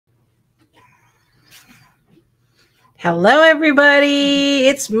Hello, everybody.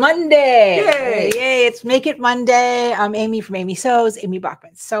 It's Monday. Yay! Yay. It's Make It Monday. I'm Amy from Amy Sews, Amy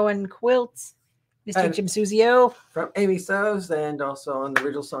Bachman Sewing Quilts, Mr. And Jim Suzio. From Amy Sews and also on the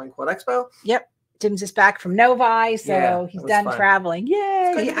Original Sewing Quilt Expo. Yep. Jim's just back from Novi, so Yeah, he's that was done fun. traveling. Yay.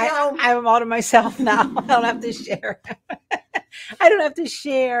 It's good to be home. I have them all to myself now. I don't have to share. I don't have to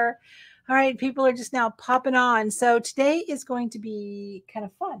share. All right, people are just now popping on. So today is going to be kind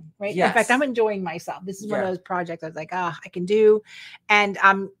of fun, right? Yes. In fact, I'm enjoying myself. This is one of Yeah. those projects I was like, I can do. And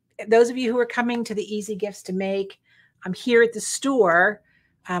those of you who are coming to the Easy Gifts to Make, I'm here at the store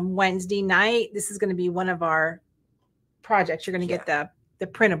Wednesday night. This is going to be one of our projects. You're going to get the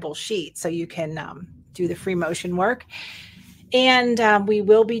printable sheet so you can do the free motion work. And we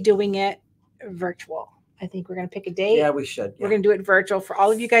will be doing it virtual. I think we're going to pick a date. Yeah, we should. Yeah. We're going to do it virtual for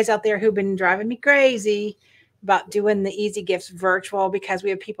all of you guys out there who've been driving me crazy about doing the Easy Gifts virtual, because we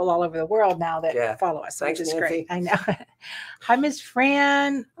have people all over the world now that follow us. Thanks, which is Nancy. great. I know. Hi, Miss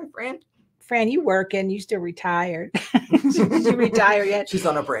Fran. Hi, Fran. Fran, you working? You still retired? Did you retire yet? She's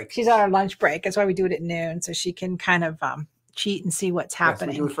on a break. She's on her lunch break. That's why we do it at noon, so she can kind of cheat and see what's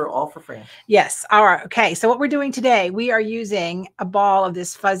happening. Yes, we do it all for Fran. Yes. All right. Okay. So what we're doing today, we are using a ball of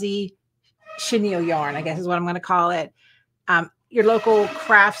this fuzzy chenille yarn, I guess is what I'm going to call it. Your local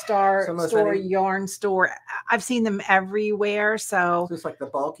craft store, yarn store. I've seen them everywhere. So it's like the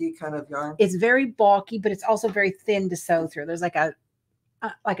bulky kind of yarn. It's very bulky, but it's also very thin to sew through. There's like a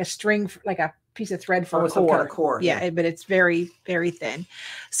string, like a piece of thread for a cord. Some kind of cord. Yeah, but it's very, very thin.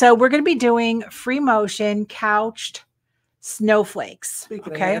 So we're going to be doing free motion couched snowflakes.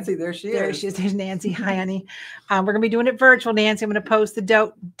 Speaking of Nancy, there she is. There's Nancy. Hi, honey. We're going to be doing it virtual, Nancy. I'm going to post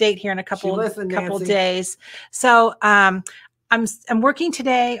the date here in a couple of days. So I'm working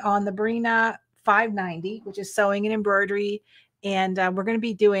today on the Brina 590, which is sewing and embroidery. And we're going to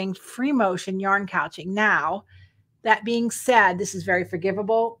be doing free motion yarn couching. Now, that being said, this is very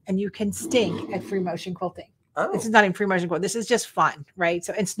forgivable, and you can stink at free motion quilting. Oh. This is not in free motion quilt. This is just fun, right?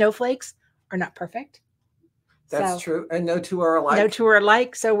 So, and snowflakes are not perfect. That's true. And no two are alike. No two are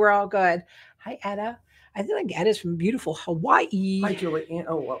alike, so we're all good. Hi, Etta. I feel like Etta's from beautiful Hawaii. Hi, Julie.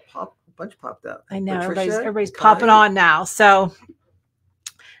 Oh, well, a bunch popped up. I know. Everybody's popping on now. So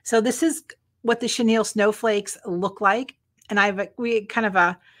this is what the chenille snowflakes look like. And the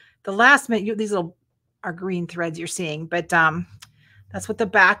last minute, these are green threads you're seeing, but that's what the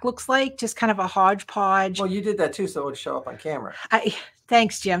back looks like. Just kind of a hodgepodge. Well, you did that too, so it would show up on camera.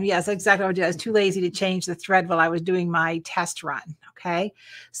 Thanks, Jim. Yes, exactly what I did. I was too lazy to change the thread while I was doing my test run. Okay.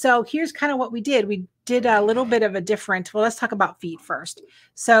 So here's kind of what we did. We did a little bit of a different, well, let's talk about feet first.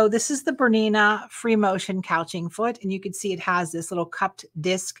 So this is the Bernina free motion couching foot. And you can see it has this little cupped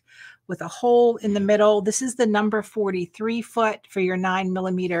disc with a hole in the middle. This is the number 43 foot for your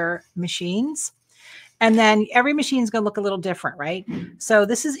 9mm machines. And then every machine is going to look a little different, right? So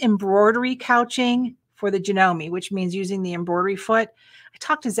this is embroidery couching for the Janome, which means using the embroidery foot. I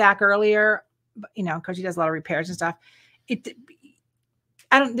talked to Zach earlier, because he does a lot of repairs and stuff.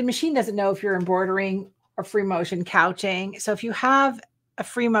 The machine doesn't know if you're embroidering or free motion couching. So if you have a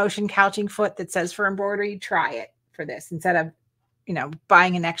free motion couching foot that says for embroidery, try it for this instead of,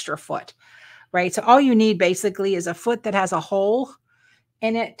 buying an extra foot, right? So all you need basically is a foot that has a hole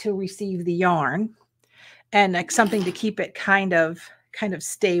in it to receive the yarn, and like something to keep it kind of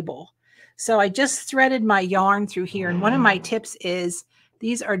stable. So I just threaded my yarn through here. And one of my tips is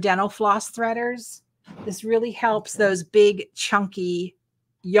these are dental floss threaders. This really helps those big chunky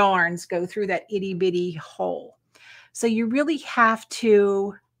yarns go through that itty bitty hole. So you really have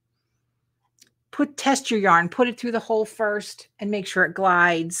to test your yarn, put it through the hole first and make sure it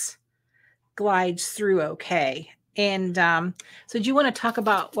glides through okay. And so do you want to talk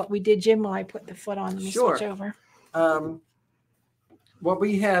about what we did, Jim, while I put the foot on? Let me switch over. What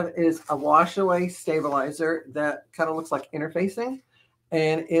we have is a wash away stabilizer that kind of looks like interfacing,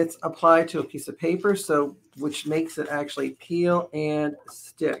 and it's applied to a piece of paper, which makes it actually peel and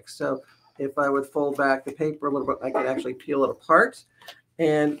stick. So if I would fold back the paper a little bit, I could actually peel it apart.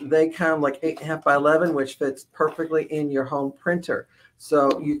 And they come like 8.5 by 11, which fits perfectly in your home printer.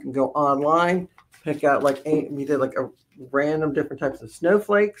 So you can go online, pick out we did like a random different types of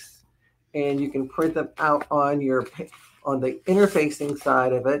snowflakes, and you can print them out on the interfacing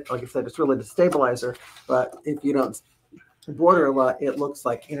side of it. Like I said, it's really the stabilizer, but if you don't embroider a lot, it looks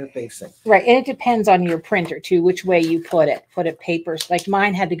like interfacing. Right, and it depends on your printer too, which way you put it. Put it paper, like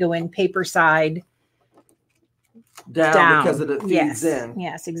mine had to go in paper side down because it feeds in.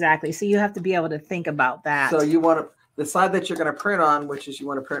 Yes, exactly. So you have to be able to think about that. So you want the side that you're going to print on, which is you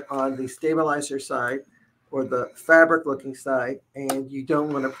want to print on the stabilizer side or the fabric looking side, and you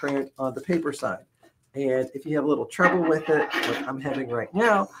don't want to print on the paper side. And if you have a little trouble with it, like I'm having right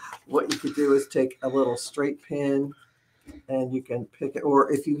now, what you could do is take a little straight pin and you can pick it.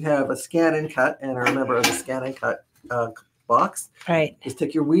 Or if you have a scan and cut, and I remember the scan and cut box, right, just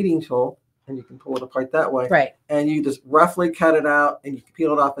take your weeding tool and you can pull it apart that way. right. And you just roughly cut it out and you can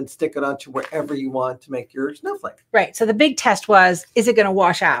peel it off and stick it onto wherever you want to make your snowflake. Right. So the big test was, is it going to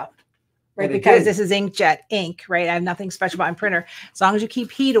wash out? Right. Because this is inkjet ink, right? I have nothing special about my printer. As long as you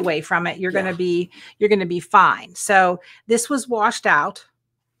keep heat away from it, you're going to be fine. So this was washed out.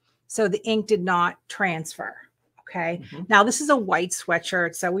 So the ink did not transfer. Okay. Now this is a white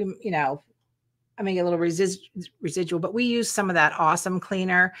sweatshirt. So we, I mean, a little residual, but we use some of that awesome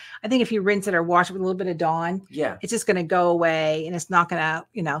cleaner. I think if you rinse it or wash it with a little bit of Dawn, it's just going to go away and it's not going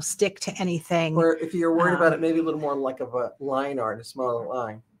to, stick to anything. Or if you're worried about it, maybe a little more like of a line art, a smaller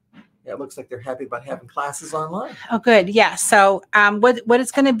line. Yeah, it looks like they're happy about having classes online. Oh, good. Yeah. So what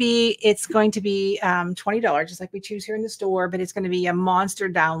it's going to be $20, just like we choose here in the store, but it's going to be a monster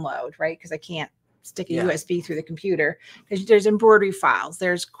download, right? Because I can't stick a USB through the computer. There's embroidery files,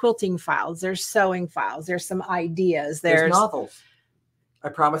 there's quilting files, there's sewing files, there's some ideas, there's novels. I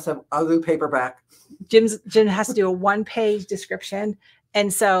promise I'll do paperback. Jim has to do a 1-page description.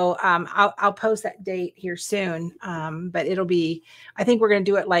 And so I'll post that date here soon. But it'll be, I think we're going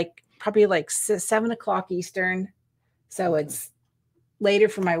to do it probably 7 o'clock Eastern. So it's later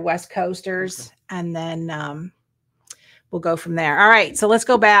for my West Coasters. And then we'll go from there. All right. So let's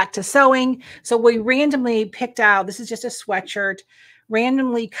go back to sewing. So we randomly picked out, this is just a sweatshirt,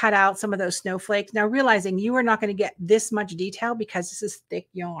 randomly cut out some of those snowflakes. Now realizing you are not going to get this much detail because this is thick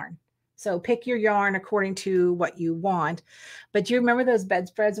yarn. So pick your yarn according to what you want. But do you remember those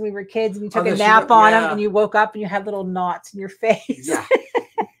bedspreads when we were kids and you took a nap on them and you woke up and you had little knots in your face? Yeah.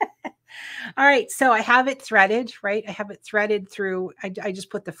 All right. So I have it threaded, right? I have it threaded through. I just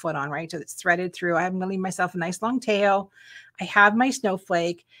put the foot on, right? So it's threaded through. I'm going to leave myself a nice long tail. I have my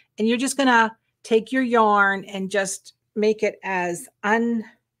snowflake and you're just going to take your yarn and just make it as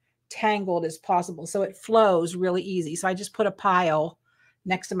untangled as possible. So it flows really easy. So I just put a pile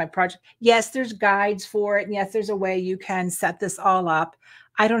next to my project. Yes, there's guides for it. And yes, there's a way you can set this all up.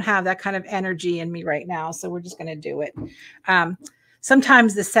 I don't have that kind of energy in me right now. So we're just going to do it.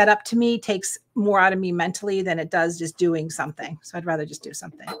 Sometimes the setup to me takes more out of me mentally than it does just doing something. So I'd rather just do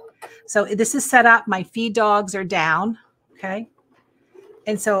something. So this is set up. My feed dogs are down. Okay.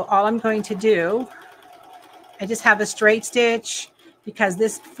 And so all I'm going to do, I just have a straight stitch because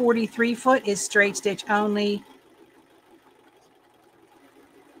this 43 foot is straight stitch only.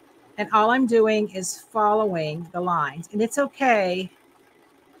 And all I'm doing is following the lines. And it's okay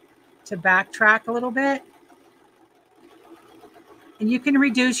to backtrack a little bit. And you can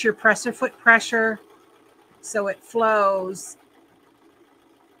reduce your presser foot pressure so it flows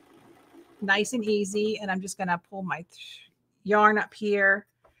nice and easy. And I'm just going to pull my yarn up here,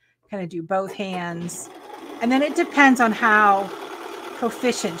 kind of do both hands. And then it depends on how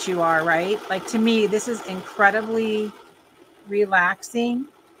proficient you are, right? Like to me, this is incredibly relaxing.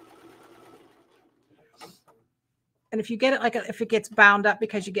 And if you get it if it gets bound up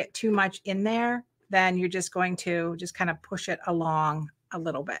because you get too much in there, then you're just going to just kind of push it along a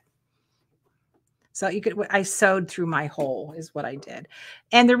little bit. So I sewed through my hole is what I did.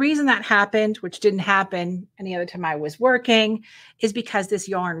 And the reason that happened, which didn't happen any other time I was working, is because this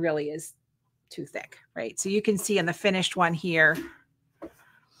yarn really is too thick, right? So you can see in the finished one here.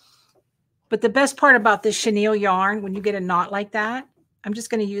 But the best part about this chenille yarn, when you get a knot like that, I'm just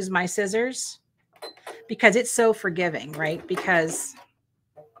going to use my scissors because it's so forgiving, right? Because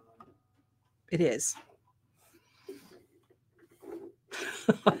it is.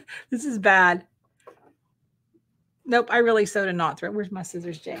 This is bad. Nope, I really sewed a knot through it. Where's my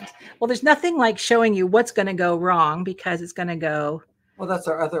scissors, James? Well, there's nothing like showing you what's going to go wrong because it's going to go. Well, that's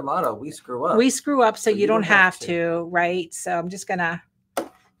our other motto. We screw up. We screw up so you don't have to, right? So I'm just going to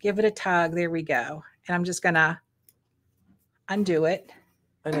give it a tug. There we go. And I'm just going to undo it.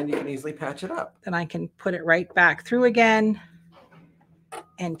 And then you can easily patch it up. Then I can put it right back through again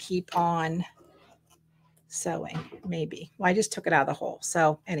and keep on sewing, maybe. Well, I just took it out of the hole.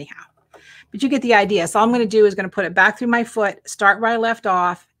 So anyhow, but you get the idea. So all I'm going to do is going to put it back through my foot, start where I left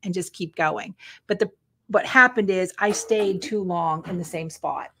off, and just keep going. But what happened is I stayed too long in the same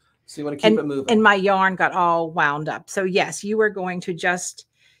spot. So you want to keep it moving. And my yarn got all wound up. So yes, you are going to just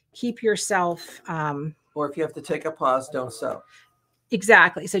keep yourself. Or if you have to take a pause, don't sew.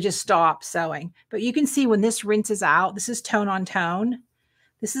 Exactly. So just stop sewing. But you can see when this rinses out, this is tone on tone.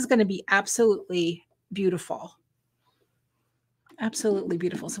 This is going to be absolutely beautiful. Absolutely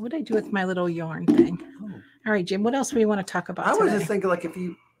beautiful. So what did I do with my little yarn thing? Oh. All right, Jim, what else do we want to talk about I was today? just thinking, like, if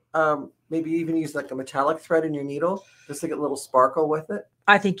you maybe even use like a metallic thread in your needle just to get a little sparkle with it?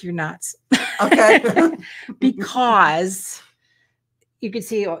 I think you're nuts. Okay. Because you can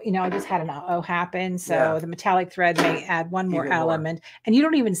see, I just had an O happen. So Yeah. the metallic thread may add one more element. And you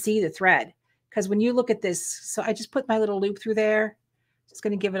don't even see the thread. Because when you look at this, so I just put my little loop through there. Just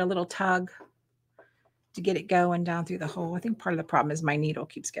going to give it a little tug to get it going down through the hole. I think part of the problem is my needle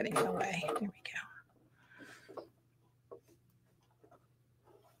keeps getting in the way. There we go.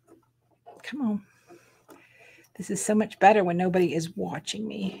 Come on. This is so much better when nobody is watching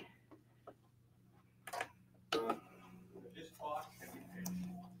me.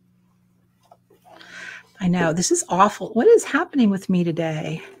 I know, this is awful. What is happening with me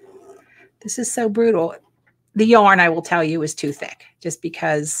today? This is so brutal. The yarn, I will tell you, is too thick just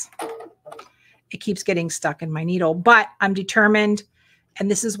because it keeps getting stuck in my needle. But I'm determined, and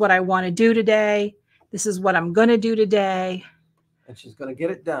this is what I want to do today. This is what I'm going to do today. And she's going to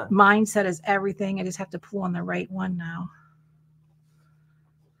get it done. Mindset is everything. I just have to pull on the right one now.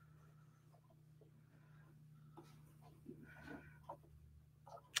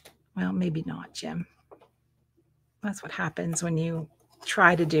 Well, maybe not, Jim. That's what happens when you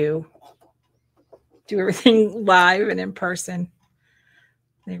try to do everything live and in person.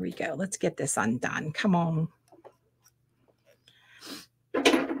 There we go. Let's get this undone. Come on.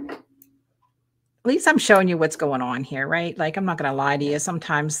 At least I'm showing you what's going on here, right? Like, I'm not going to lie to you.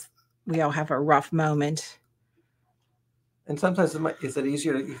 Sometimes we all have a rough moment. And sometimes is it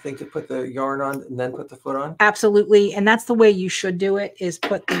easier, you think, to put the yarn on and then put the foot on? Absolutely. And that's the way you should do it, is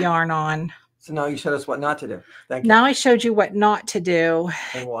put the yarn on. So now you showed us what not to do. Thank you. Now I showed you what not to do.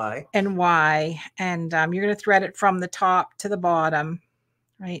 And why. And why. And you're going to thread it from the top to the bottom,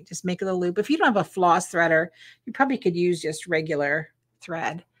 right? Just make a little loop. If you don't have a floss threader, you probably could use just regular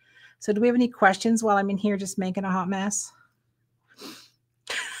thread. So do we have any questions while I'm in here just making a hot mess?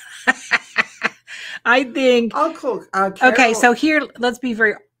 I think. Oh, cool. Okay, so here, let's be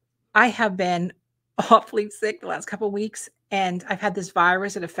I have been awfully sick the last couple of weeks, and I've had this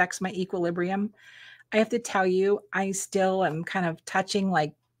virus that affects my equilibrium. I have to tell you, I still am kind of touching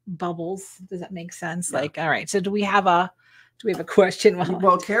like bubbles. Does that make sense? Yeah. Like, all right. So do we have a question?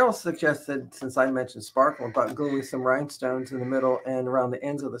 Well, Carol suggested, since I mentioned sparkle, about gluing some rhinestones in the middle and around the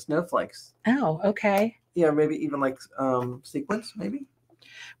ends of the snowflakes. Oh, okay. Yeah, maybe even like sequins, maybe.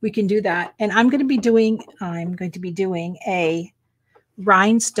 We can do that. And I'm going to be doing a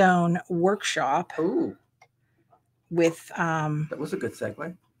rhinestone workshop. Ooh. With that was a good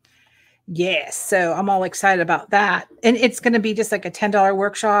segue. Yes. So I'm all excited about that. And it's going to be just like a $10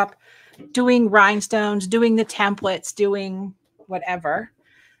 workshop, doing rhinestones, doing the templates, doing whatever.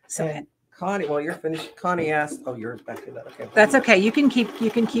 So and Connie, well, you're finished. Connie asked, oh, you're back to that. Okay. That's okay. You can keep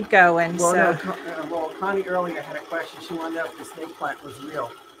going. Well, so. No, Connie earlier had a question. She wanted to know if the snake plant was real.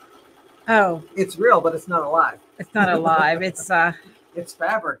 Oh. It's real, but it's not alive. It's not alive. It's it's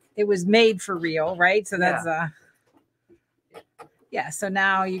fabric. It was made for real, right? So that's yeah, so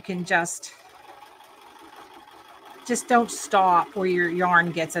now you can just don't stop where your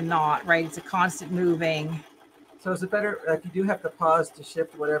yarn gets a knot, right? It's a constant moving. So is it better, like, you do have to pause to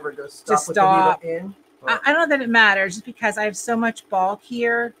shift whatever, to stop with the needle in? I don't know that it matters, just because I have so much bulk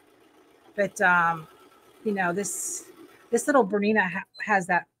here. But, you know, this little Bernina has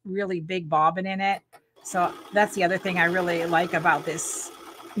that really big bobbin in it. So that's the other thing I really like about this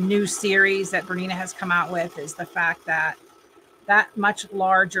new series that Bernina has come out with, is the fact that much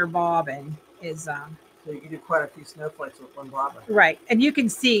larger bobbin is so you can do quite a few snowflakes with one bobbin. Right. And you can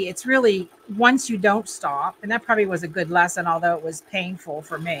see it's really, once you don't stop, and that probably was a good lesson, although it was painful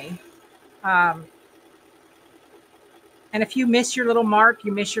for me. And if you miss your little mark,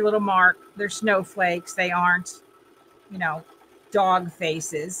 you miss your little mark. They're snowflakes. They aren't, you know, dog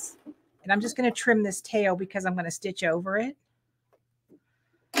faces. And I'm just going to trim this tail because I'm going to stitch over it.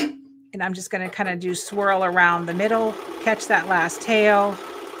 And I'm just going to kind of do swirl around the middle, catch that last tail.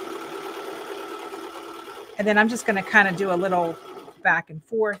 And then I'm just going to kind of do a little back and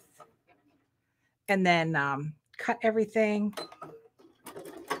forth. And then cut everything.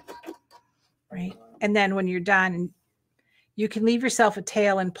 Right. And then when you're done, you can leave yourself a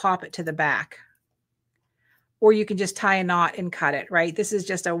tail and pop it to the back. Or you can just tie a knot and cut it, right? This is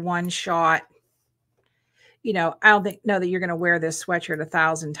just a one shot. You know, I don't know that you're going to wear this sweatshirt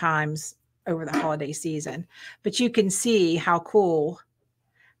 1,000 times over the holiday season, but you can see how cool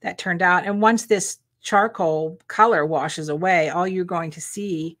that turned out. And once this charcoal color washes away, all you're going to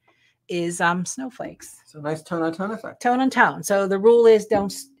see is snowflakes. So nice tone on tone effect. Tone on tone. So the rule is,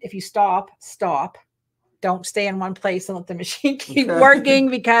 if you stop. Don't stay in one place and let the machine keep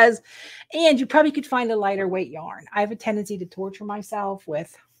working, and you probably could find a lighter weight yarn. I have a tendency to torture myself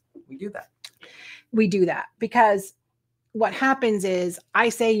with we do that. We do that because what happens is I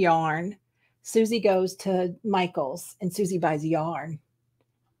say yarn, Susie goes to Michael's and Susie buys yarn,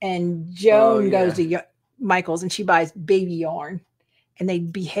 and Joan goes to Michael's and she buys baby yarn, and they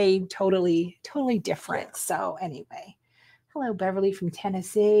behave totally different. Yeah. So anyway, hello, Beverly from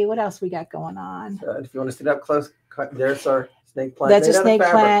Tennessee. What else we got going on? If you want to sit up close, there's our snake plant. That's a snake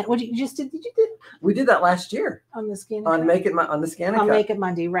plant. What you just did? We did that last year on the scan. On Make It on the Scan on Make It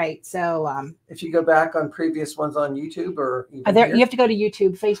Monday, right? So if you go back on previous ones on YouTube or even there, you have to go to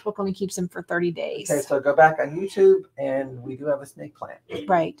YouTube. Facebook only keeps them for 30 days. Okay, so go back on YouTube, and we do have a snake plant.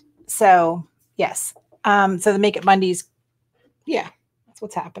 Right. So yes. So the Make It Mondays, yeah, that's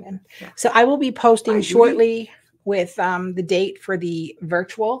what's happening. Yeah. So I will be posting shortly with the date for the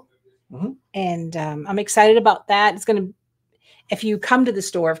virtual, and I'm excited about that. It's going to, if you come to the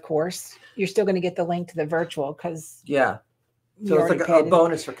store, of course, you're still going to get the link to the virtual because so it's like a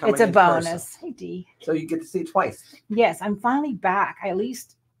bonus for coming. It's a bonus. Hey, Dee. So you get to see it twice. Yes, I'm finally back. At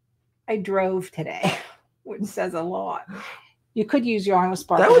least I drove today, which says a lot. You could use yarn with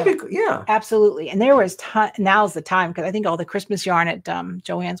sparkle. That would be good. Yeah, absolutely. And there was now's the time because I think all the Christmas yarn at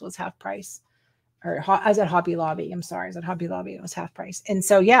Joann's was half price. Or I was at Hobby Lobby. I'm sorry, I was at Hobby Lobby. It was half price. And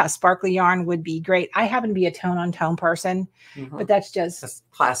so, yeah, sparkly yarn would be great. I happen to be a tone-on-tone person, but that's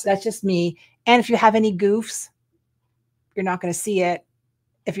classic. That's just me. And if you have any goofs, you're not going to see it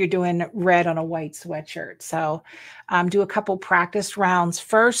if you're doing red on a white sweatshirt. So do a couple practice rounds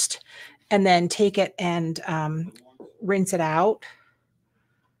first, and then take it and rinse it out.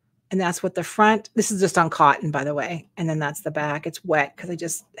 And that's what the front, this is just on cotton, by the way. And then that's the back. It's wet because I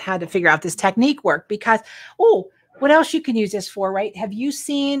just had to figure out this technique work because, what else you can use this for, right? Have you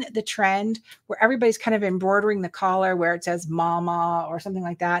seen the trend where everybody's kind of embroidering the collar where it says mama or something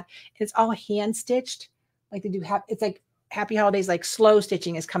like that? It's all hand stitched. Like they do it's like Happy Holidays, like slow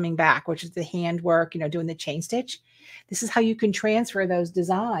stitching is coming back, which is the hand work, doing the chain stitch. This is how you can transfer those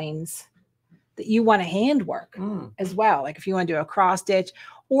designs that you want to hand work as well. Like if you want to do a cross stitch,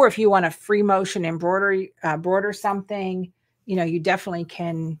 or if you want a free motion embroidery, border something, you definitely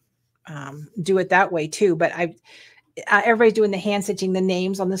can do it that way too. But everybody's doing the hand stitching, the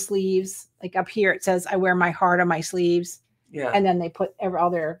names on the sleeves. Like up here, it says, I wear my heart on my sleeves. Yeah. And then they put all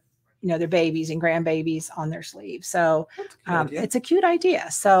their, their babies and grandbabies on their sleeves. So it's a cute idea.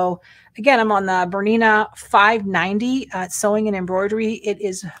 So again, I'm on the Bernina 590 sewing and embroidery. It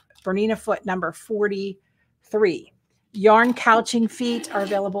is Bernina foot number 43. Yarn couching feet are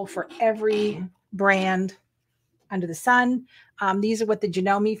available for every brand under the sun. These are what the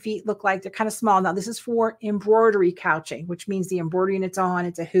Janome feet look like. They're kind of small. Now, this is for embroidery couching, which means the embroidery unit's on.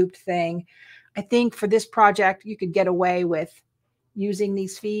 It's a hooped thing. I think for this project, you could get away with using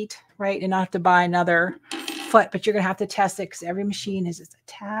these feet, right? And not have to buy another foot, but you're going to have to test it because every machine is just a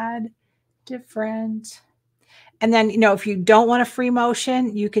tad different. And then, if you don't want a free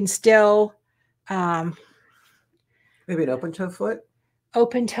motion, you can still... maybe an open toe foot?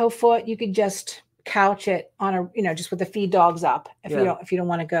 Open toe foot. You could just couch it on a, just with the feed dogs up. If you don't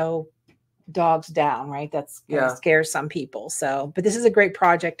want to go dogs down, right? That's scares some people. So, but this is a great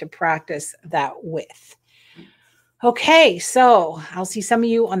project to practice that with. Okay. So I'll see some of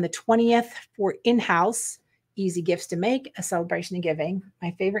you on the 20th for in-house easy gifts to make, a celebration of giving,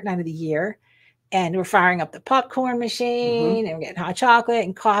 my favorite night of the year. And we're firing up the popcorn machine and we're getting hot chocolate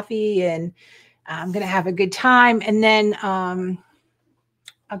and coffee, and I'm going to have a good time. And then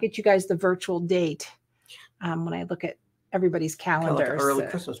I'll get you guys the virtual date when I look at everybody's calendar. Like early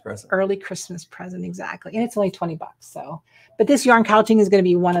Christmas present. Early Christmas present, exactly. And it's only $20. So, but this yarn couching is going to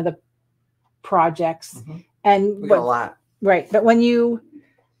be one of the projects. And we got a lot. Right. But when you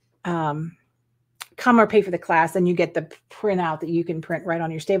come or pay for the class, then you get the printout that you can print right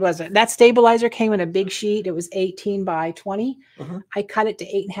on your stabilizer. That stabilizer came in a big sheet. It was 18 by 20. I cut it to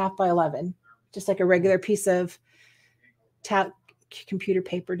 8.5 by 11. Just like a regular piece of computer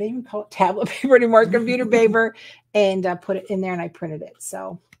paper. They even call it tablet paper anymore. Computer paper, and put it in there, and I printed it.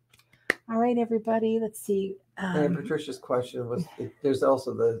 So, all right, everybody. Let's see. And Patricia's question was: there's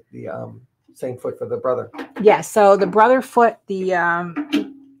also the same foot for the brother. Yeah. So the brother foot, the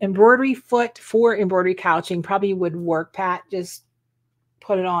embroidery foot for embroidery couching probably would work. Pat, just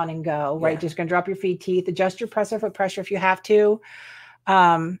put it on and go. Right. Just gonna drop your feed teeth. Adjust your presser foot pressure if you have to.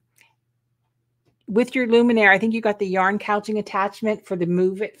 With your luminaire, I think you got the yarn couching attachment for the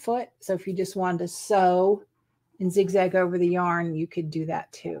move it foot. So if you just wanted to sew and zigzag over the yarn, you could do that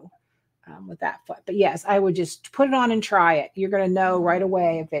too with that foot. But yes, I would just put it on and try it. You're going to know right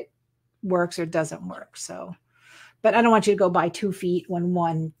away if it works or doesn't work. So, but I don't want you to go buy 2 feet when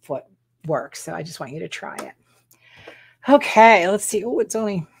 1 foot works. So I just want you to try it. Okay, let's see. Oh, it's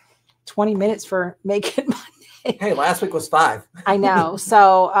only 20 minutes for Make It Monday. Hey, last week was 5. I know.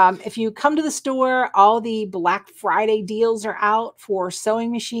 So if you come to the store, all the Black Friday deals are out for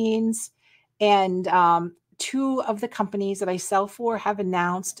sewing machines. And 2 of the companies that I sell for have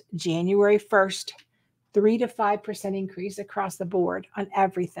announced January 1st, 3 to 5% increase across the board on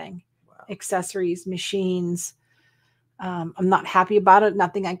everything. Wow. Accessories, machines. I'm not happy about it.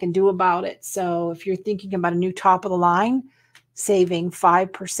 Nothing I can do about it. So if you're thinking about a new top of the line, saving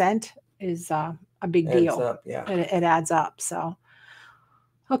 5% is a big deal. Adds up, yeah. It adds up. So,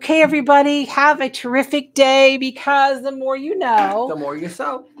 okay, everybody, have a terrific day, because the more you know, the more you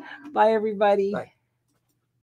sew. Bye, everybody. Bye.